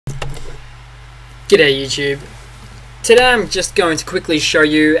G'day YouTube. Today I'm just going to quickly show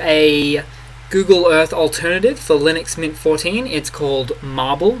you a Google Earth alternative for Linux Mint 14. It's called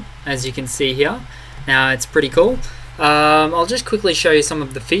Marble, as you can see here. Now it's pretty cool. I'll just quickly show you some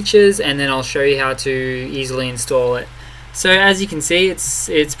of the features and then I'll show you how to easily install it. So as you can see,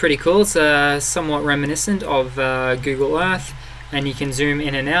 it's pretty cool. It's somewhat reminiscent of Google Earth, and you can zoom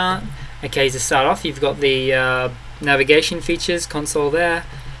in and out. Okay, to start off, you've got the navigation features console there.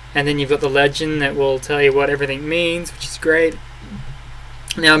 And then you've got the legend that will tell you what everything means, which is great.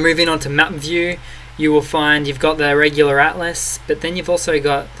 Now moving on to map view, you will find you've got the regular atlas, but then you've also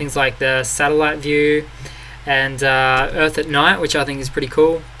got things like the satellite view and Earth at night, which I think is pretty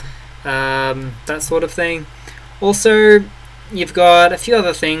cool. That sort of thing. Also, you've got a few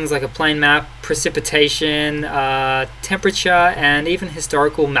other things like a plane map, precipitation, temperature, and even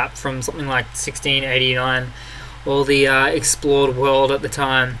historical map from something like 1689. Or the explored world at the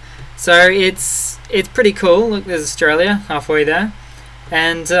time. So it's pretty cool. Look, there's Australia halfway there,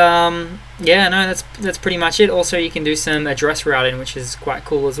 and yeah, no, that's pretty much it. Also, you can do some address routing, which is quite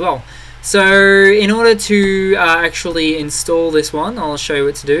cool as well. So in order to actually install this one, I'll show you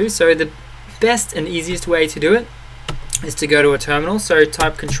what to do. So the best and easiest way to do it is to go to a terminal. So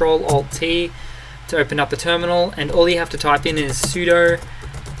type Control-Alt-T to open up a terminal, and all you have to type in is sudo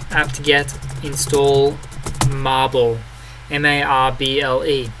apt-get install Marble,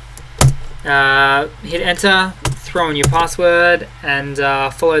 M-A-R-B-L-E. Hit enter, throw in your password, and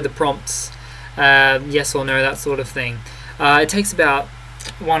follow the prompts, yes or no, that sort of thing. It takes about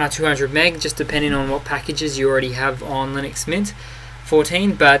 100 or 200 meg, just depending on what packages you already have on Linux Mint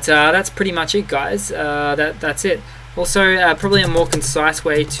 14, but that's pretty much it, guys. That's it. Also, probably a more concise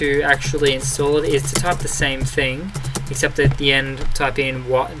way to actually install it is to type the same thing, except at the end type in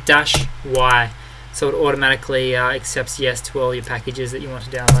 -y. So it automatically accepts yes to all your packages that you want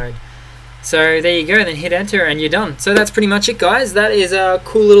to download. So there you go, then hit enter and you're done. So that's pretty much it, guys. That is a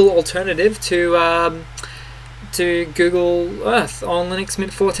cool little alternative to Google Earth on Linux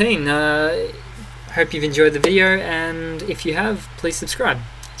Mint 14. Hope you've enjoyed the video, and if you have, please subscribe.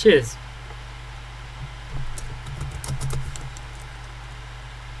 Cheers.